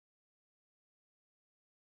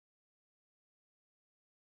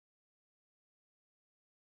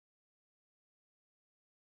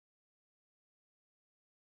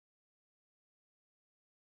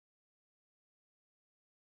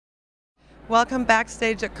Welcome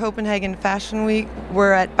backstage at Copenhagen Fashion Week.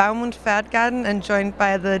 We're at Baum und Pferdgarten and joined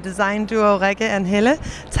by the design duo Rikke and Helle.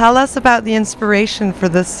 Tell us about the inspiration for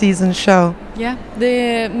this season's show. Yeah,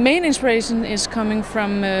 the main inspiration is coming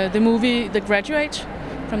from the movie The Graduate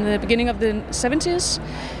from the beginning of the 70s.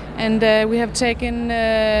 And we have taken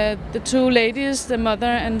the two ladies, the mother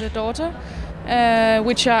and the daughter,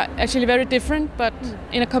 which are actually very different, but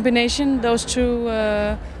in a combination, those two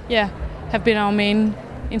have been our main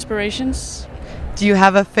inspirations. Do you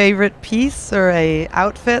have a favorite piece or a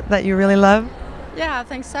outfit that you really love? Yeah, I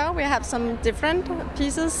think so. We have some different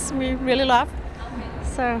pieces we really love.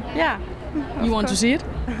 So, yeah. You want to see it?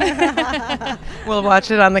 We'll watch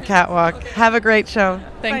it on the catwalk. Have a great show.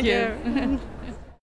 Thank you.